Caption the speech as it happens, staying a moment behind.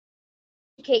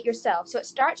educate yourself. So it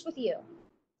starts with you.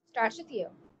 Starts with you.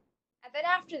 And then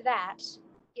after that,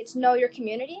 it's know your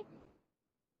community.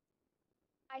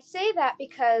 I say that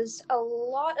because a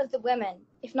lot of the women,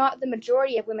 if not the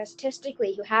majority of women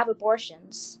statistically who have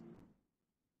abortions,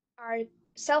 are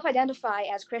self-identify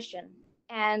as Christian.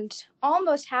 And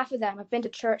almost half of them have been to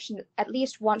church at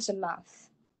least once a month.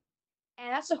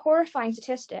 And that's a horrifying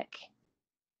statistic.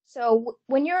 So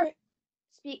when you're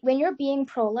being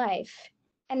pro-life,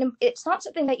 and it's not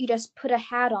something that you just put a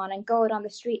hat on and go out on the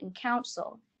street and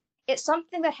counsel. It's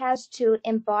something that has to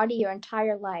embody your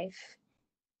entire life,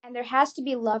 and there has to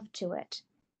be love to it.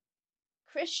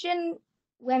 Christian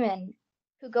women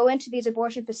who go into these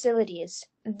abortion facilities,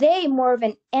 they more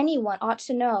than anyone ought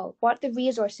to know what the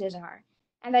resources are,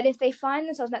 and that if they find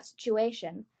themselves in that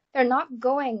situation, they're not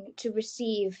going to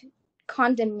receive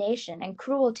condemnation and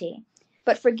cruelty,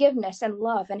 but forgiveness and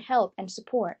love and help and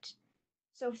support.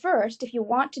 So first, if you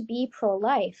want to be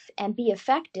pro-life and be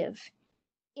effective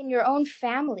in your own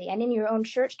family and in your own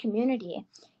church community,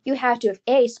 you have to,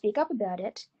 A, speak up about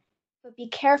it, but be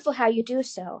careful how you do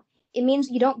so. It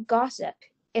means you don't gossip.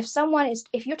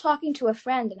 If you're talking to a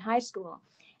friend in high school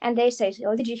and they say,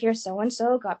 oh, did you hear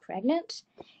so-and-so got pregnant?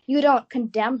 You don't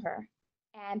condemn her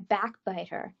and backbite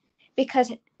her,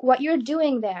 because what you're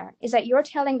doing there is that you're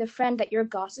telling the friend that you're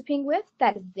gossiping with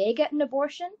that if they get an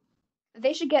abortion,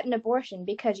 they should get an abortion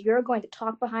because you're going to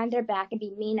talk behind their back and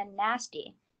be mean and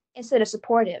nasty instead of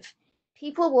supportive.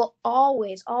 People will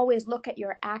always, always look at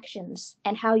your actions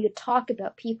and how you talk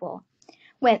about people.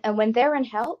 When they're in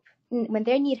help, when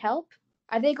they need help,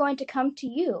 are they going to come to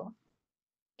you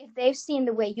if they've seen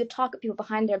the way you talk at people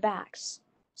behind their backs?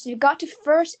 So you've got to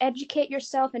first educate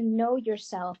yourself and know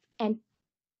yourself and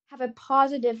have a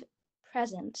positive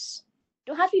presence.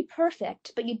 You don't have to be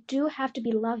perfect, but you do have to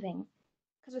be loving.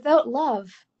 Because without love,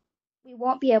 we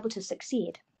won't be able to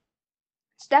succeed.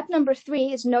 Step number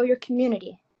 3 is know your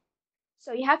community.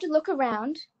 So you have to look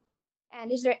around,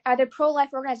 and are there pro-life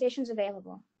organizations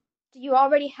available? Do you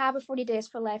already have a 40 Days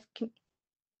for Life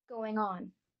going on?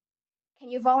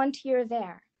 Can you volunteer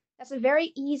there? That's a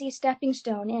very easy stepping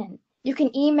stone in. You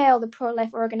can email the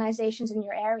pro-life organizations in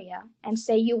your area and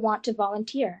say you want to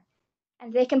volunteer,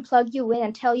 and they can plug you in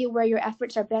and tell you where your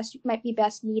efforts might be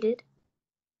best needed.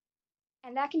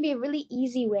 And that can be a really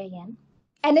easy way in.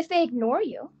 And if they ignore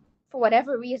you, for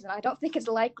whatever reason, I don't think it's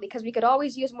likely because we could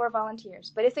always use more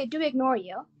volunteers, but if they do ignore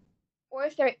you, or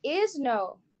if there is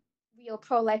no real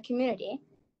pro-life community,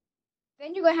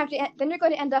 then you're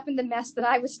going to end up in the mess that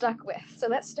I was stuck with. So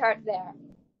let's start there.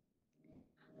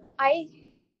 I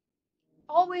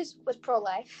always was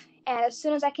pro-life, and as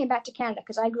soon as I came back to Canada,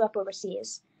 because I grew up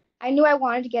overseas, I knew I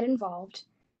wanted to get involved.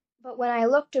 But when I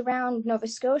looked around Nova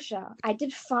Scotia, I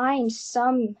did find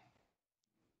some,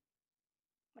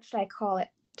 what should I call it?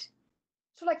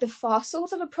 Sort of like the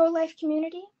fossils of a pro-life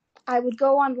community. I would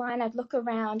go online, I'd look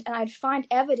around, and I'd find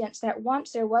evidence that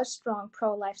once there was strong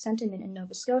pro-life sentiment in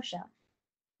Nova Scotia.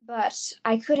 But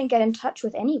I couldn't get in touch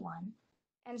with anyone.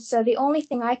 And so the only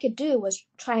thing I could do was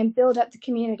try and build up the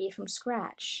community from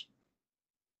scratch.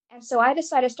 And so I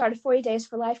decided to start a 40 Days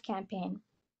for Life campaign.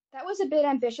 That was a bit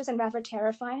ambitious and rather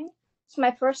terrifying. So my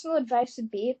personal advice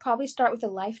would be probably start with a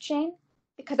life chain,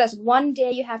 because that's one day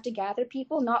you have to gather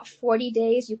people, not 40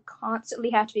 days you constantly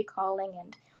have to be calling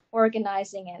and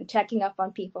organizing and checking up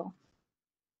on people.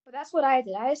 But that's what I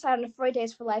did. I decided on a 40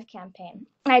 Days for Life campaign.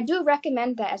 And I do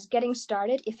recommend that as getting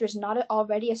started if there's not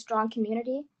already a strong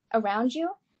community around you,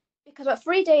 because what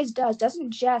 40 Days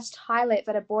doesn't just highlight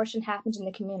that abortion happens in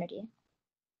the community.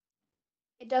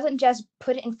 It doesn't just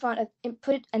put it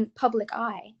in public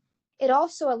eye. It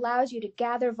also allows you to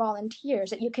gather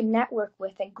volunteers that you can network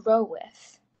with and grow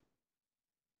with.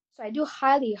 So I do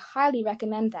highly, highly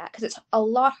recommend that, because it's a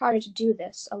lot harder to do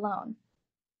this alone.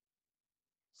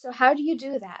 So how do you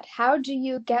do that? How do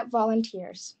you get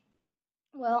volunteers?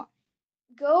 Well,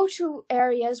 go to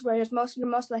areas where you're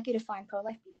most likely to find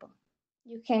pro-life people.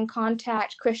 You can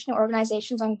contact Christian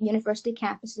organizations on university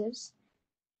campuses.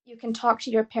 You can talk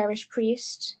to your parish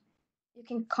priest. You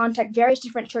can contact various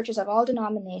different churches of all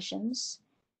denominations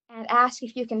and ask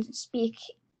if you can speak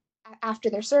after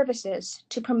their services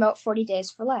to promote 40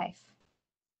 Days for Life.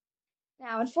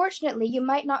 Now, unfortunately, you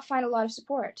might not find a lot of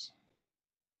support.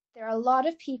 There are a lot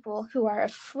of people who are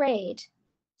afraid,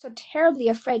 so terribly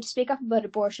afraid to speak up about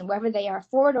abortion, whether they are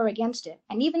for it or against it.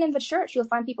 And even in the church, you'll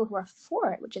find people who are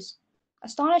for it, which is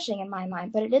astonishing in my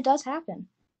mind, but it does happen.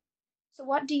 So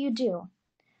what do you do?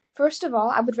 First of all,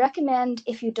 I would recommend,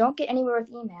 if you don't get anywhere with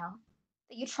email,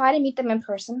 that you try to meet them in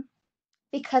person,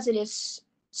 because it is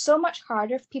so much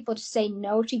harder for people to say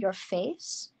no to your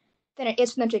face than it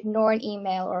is for them to ignore an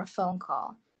email or a phone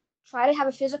call. Try to have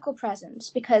a physical presence,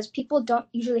 because people don't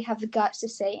usually have the guts to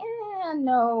say,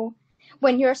 no.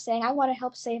 When you're saying, I want to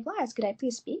help save lives, could I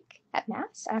please speak at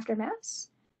Mass, after Mass?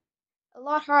 A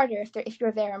lot harder if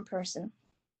you're there in person.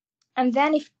 And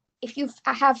then if you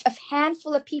have a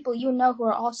handful of people you know who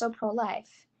are also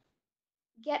pro-life,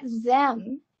 get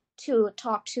them to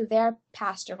talk to their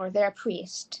pastor or their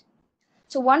priest.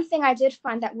 So one thing I did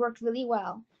find that worked really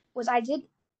well was I did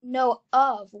know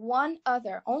of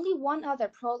only one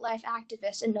other pro-life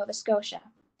activist in Nova Scotia.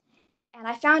 And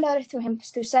I found out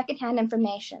through secondhand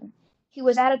information. He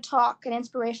was at a talk, an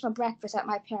inspirational breakfast at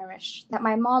my parish that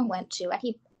my mom went to, and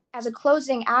he, as a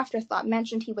closing afterthought,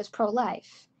 mentioned he was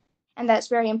pro-life, and that it's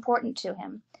very important to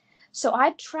him. So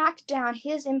I tracked down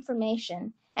his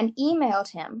information and emailed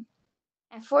him,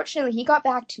 and fortunately he got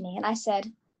back to me, and I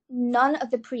said, none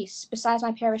of the priests, besides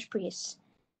my parish priests,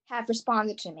 have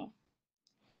responded to me.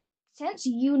 Since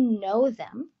you know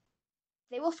them,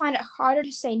 they will find it harder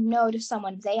to say no to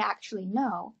someone they actually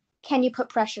know. Can you put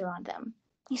pressure on them?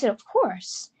 He said, of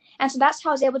course. And so that's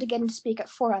how I was able to get him to speak at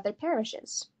 4 other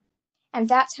parishes. And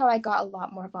that's how I got a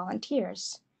lot more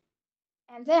volunteers.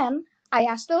 And then I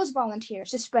asked those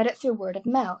volunteers to spread it through word of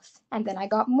mouth. And then I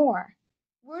got more.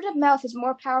 Word of mouth is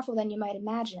more powerful than you might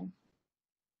imagine.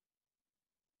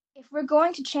 If we're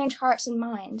going to change hearts and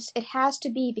minds, it has to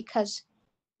be because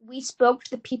we spoke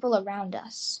to the people around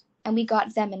us and we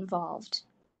got them involved.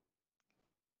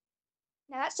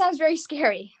 Now that sounds very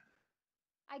scary.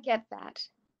 I get that.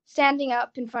 Standing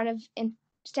up to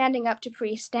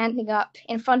priests, standing up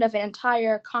in front of an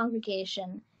entire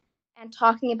congregation and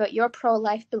talking about your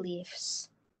pro-life beliefs.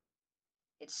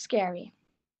 It's scary.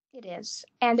 It is.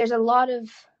 And there's a lot of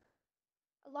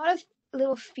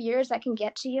little fears that can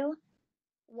get to you.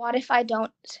 What if I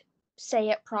don't say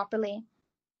it properly?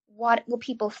 What will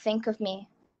people think of me?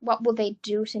 What will they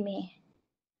do to me?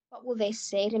 What will they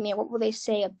say to me? What will they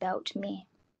say about me?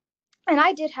 And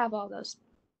I did have all those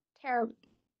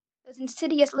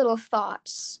insidious little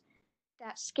thoughts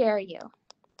that scare you.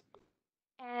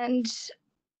 And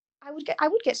I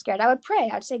would get scared. I would pray.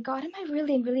 I'd say, God, am I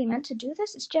really, really meant to do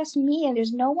this? It's just me and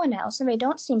there's no one else, and they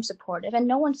don't seem supportive, and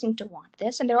no one seemed to want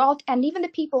this. And even the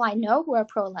people I know who are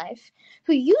pro-life,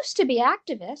 who used to be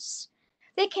activists,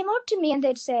 they came up to me and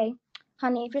they'd say,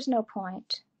 honey, there's no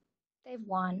point. They've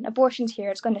won. Abortion's here.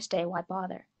 It's going to stay. Why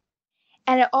bother?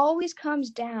 And it always comes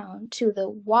down to the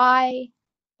why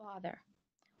bother.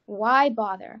 Why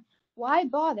bother? Why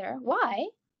bother? Why?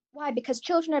 Why? Because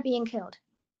children are being killed.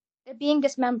 They're being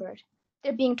dismembered.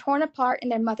 They're being torn apart in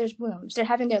their mother's wombs. They're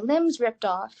having their limbs ripped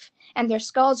off and their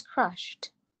skulls crushed.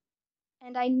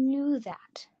 And I knew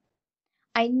that.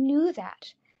 I knew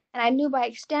that. And I knew by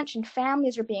extension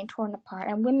families were being torn apart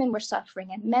and women were suffering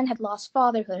and men had lost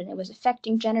fatherhood and it was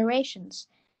affecting generations,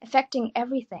 affecting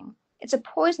everything. It's a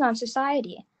poison on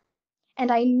society. And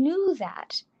I knew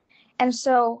that. And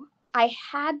so I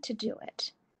had to do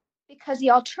it. Because the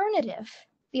alternative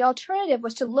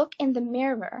was to look in the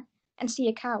mirror and see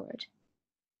a coward.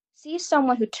 See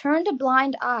someone who turned a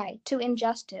blind eye to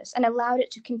injustice and allowed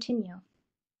it to continue.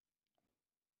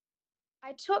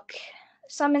 I took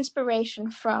some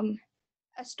inspiration from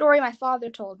a story my father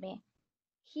told me.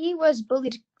 He was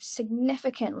bullied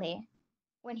significantly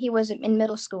when he was in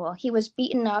middle school. He was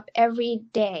beaten up every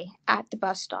day at the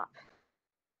bus stop.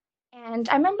 And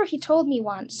I remember he told me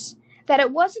once that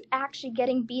it wasn't actually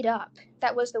getting beat up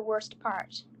that was the worst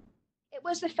part. It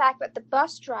was the fact that the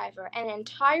bus driver and an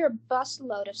entire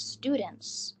busload of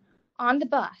students on the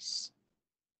bus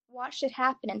watched it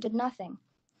happen and did nothing.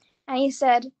 And he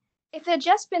said, if it had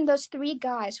just been those 3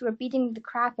 guys who were beating the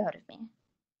crap out of me,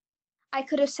 I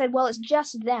could have said, well, it's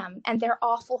just them and they're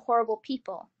awful, horrible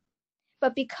people.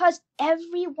 But because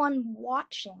everyone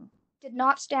watching did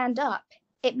not stand up,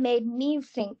 it made me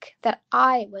think that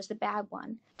I was the bad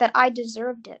one, that I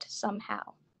deserved it somehow.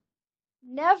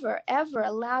 Never, ever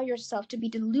allow yourself to be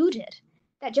deluded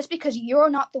that just because you're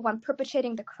not the one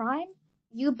perpetrating the crime,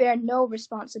 you bear no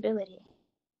responsibility.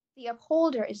 The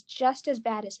upholder is just as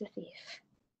bad as the thief.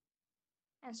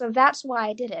 And so that's why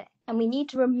I did it. And we need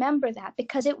to remember that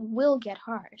because it will get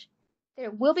hard. There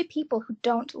will be people who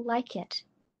don't like it.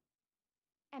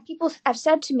 And people have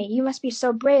said to me, you must be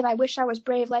so brave. I wish I was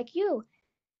brave like you.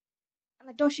 I'm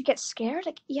like, don't you get scared?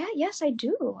 Like, yes, I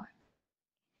do.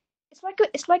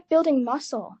 It's like building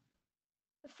muscle.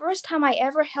 The first time I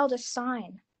ever held a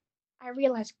sign, I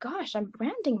realized, gosh, I'm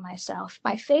branding myself.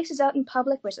 My face is out in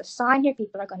public. There's a sign here.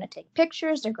 People are going to take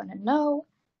pictures. They're going to know.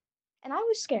 And I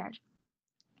was scared.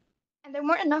 And there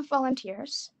weren't enough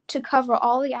volunteers to cover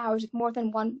all the hours of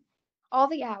all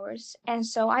the hours. And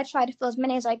so I tried to fill as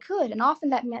many as I could. And often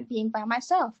that meant being by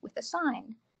myself with a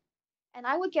sign. And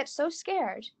I would get so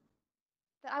scared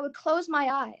that I would close my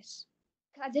eyes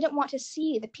because I didn't want to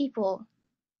see the people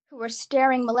who were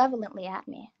staring malevolently at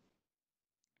me.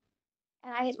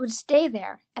 And I would stay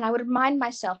there and I would remind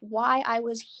myself why I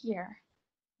was here.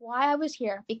 Why I was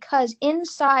here, because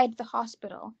inside the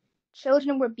hospital,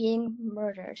 children were being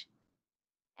murdered.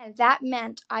 And that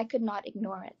meant I could not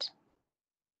ignore it.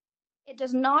 It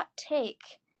does not take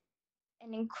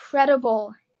an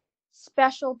incredible,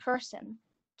 special person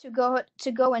to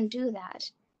go and do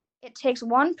that. It takes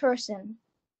one person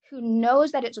who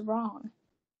knows that it's wrong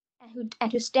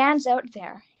and who stands out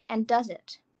there and does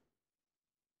it.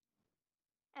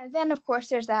 And then, of course,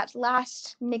 there's that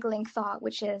last niggling thought,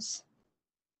 which is,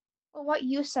 well, what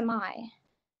use am I?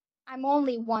 I'm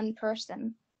only one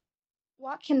person.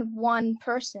 What can one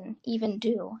person even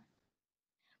do?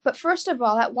 But first of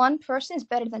all, that one person is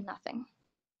better than nothing.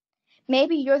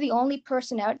 Maybe you're the only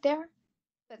person out there,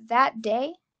 but that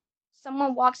day,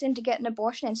 someone walks in to get an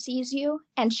abortion and sees you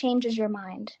and changes their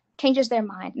mind,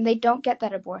 and they don't get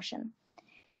that abortion.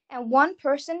 And one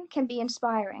person can be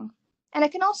inspiring, and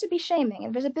it can also be shaming,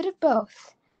 and there's a bit of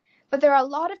both. But there are a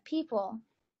lot of people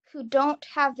who don't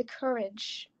have the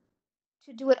courage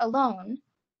to do it alone,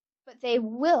 but they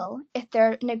will if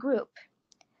they're in a group.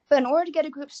 But in order to get a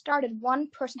group started, one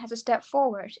person has to step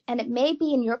forward, and it may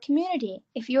be in your community.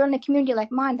 If you're in a community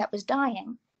like mine that was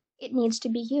dying, it needs to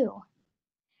be you.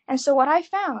 And so what I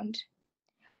found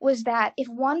was that if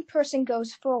one person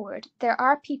goes forward, there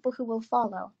are people who will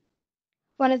follow.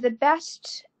 One of the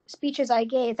best speeches I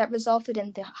gave that resulted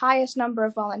in the highest number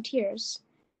of volunteers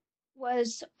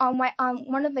was on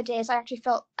one of the days I actually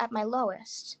felt at my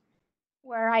lowest,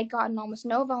 where I'd gotten almost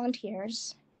no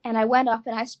volunteers, and I went up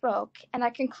and I spoke, and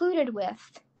I concluded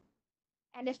with,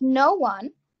 and if no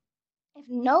one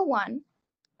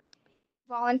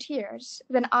volunteers,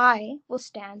 then I will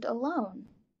stand alone.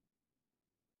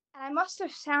 And I must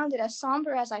have sounded as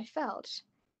somber as I felt,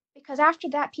 because after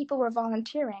that people were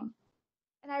volunteering,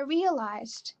 and I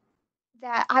realized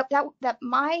that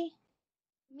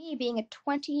me being a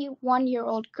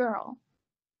 21-year-old girl,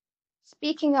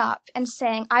 speaking up and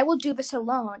saying, I will do this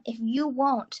alone if you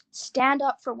won't stand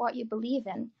up for what you believe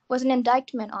in, was an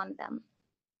indictment on them.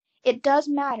 It does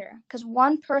matter, because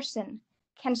one person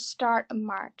can start a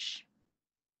march.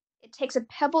 It takes a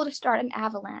pebble to start an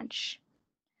avalanche.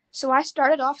 So I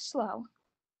started off slow.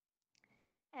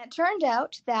 And it turned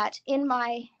out that in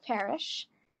my parish,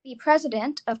 the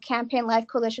president of Campaign Life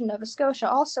Coalition Nova Scotia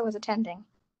also was attending.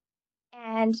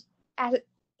 And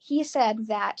he said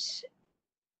that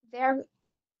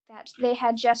they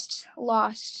had just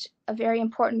lost a very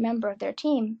important member of their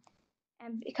team,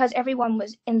 and because everyone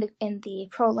was in the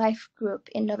pro-life group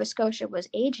in Nova Scotia was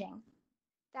aging,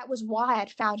 that was why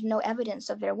I'd found no evidence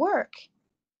of their work,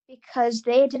 because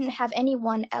they didn't have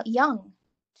anyone young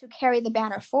to carry the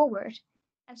banner forward.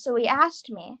 And so he asked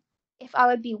me if I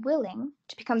would be willing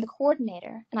to become the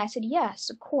coordinator, and I said yes,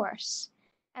 of course.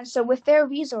 And so with their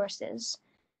resources,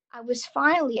 I was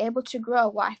finally able to grow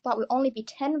what I thought would only be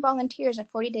 10 volunteers in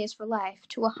 40 Days for Life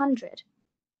to 100.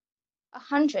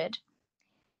 100.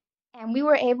 And we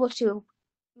were able to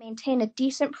maintain a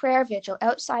decent prayer vigil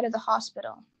outside of the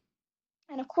hospital.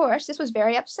 And of course, this was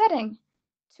very upsetting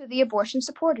to the abortion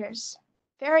supporters.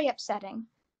 Very upsetting,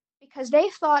 because they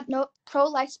thought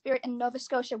pro-life spirit in Nova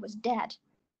Scotia was dead.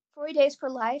 40 Days for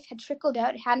Life had trickled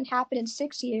out. It hadn't happened in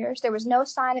 6 years. There was no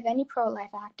sign of any pro-life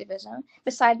activism,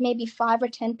 besides maybe 5 or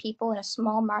 10 people in a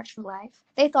small march for life.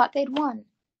 They thought they'd won.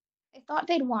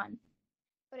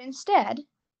 But instead,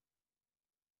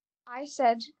 I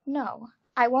said, no,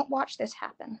 I won't watch this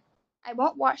happen. I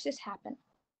won't watch this happen.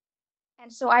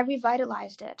 And so I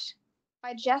revitalized it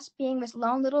by just being this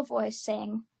lone little voice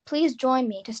saying, please join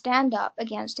me to stand up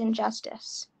against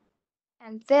injustice.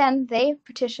 And then they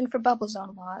petitioned for bubble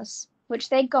zone laws, which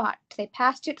they got. They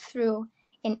passed it through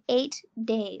in 8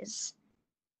 days.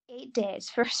 8 days.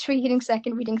 First reading,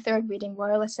 second reading, third reading,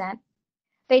 royal assent.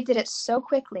 They did it so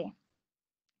quickly.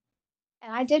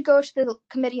 And I did go to the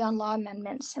Committee on Law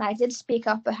Amendments, and I did speak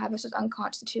up about how this was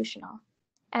unconstitutional.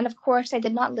 And of course, I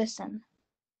did not listen.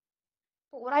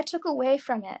 But what I took away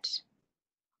from it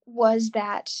was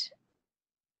that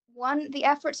the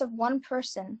efforts of one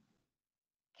person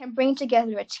can bring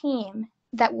together a team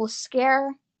that will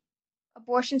scare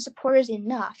abortion supporters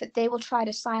enough that they will try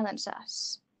to silence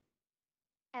us.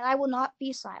 And I will not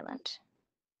be silent.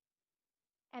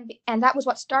 And that was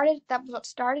what started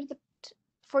the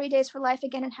 40 Days for Life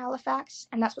again in Halifax,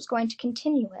 and that's what's going to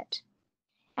continue it.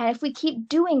 And if we keep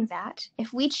doing that,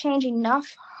 if we change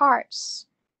enough hearts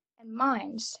and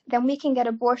minds, then we can get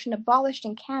abortion abolished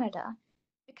in Canada,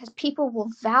 because people will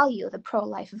value the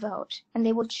pro-life vote and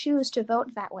they will choose to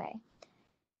vote that way.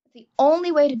 The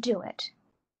only way to do it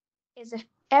is if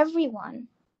everyone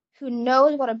who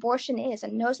knows what abortion is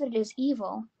and knows that it is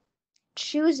evil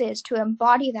chooses to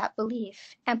embody that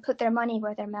belief and put their money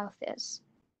where their mouth is.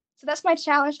 So that's my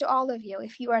challenge to all of you.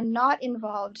 If you are not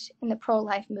involved in the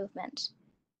pro-life movement,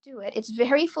 do it. It's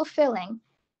very fulfilling,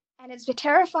 and it's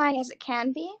terrifying as it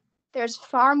can be. There's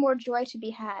far more joy to be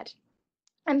had.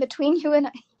 And between you and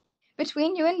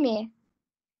me,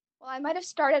 well, I might have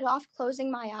started off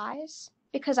closing my eyes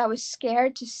because I was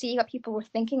scared to see what people were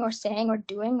thinking or saying or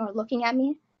doing or looking at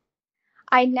me.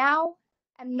 I now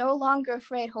am no longer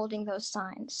afraid holding those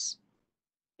signs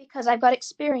because I've got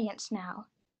experience now.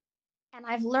 And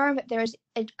I've learned that there's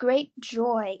a great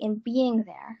joy in being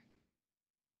there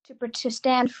to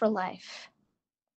stand for life.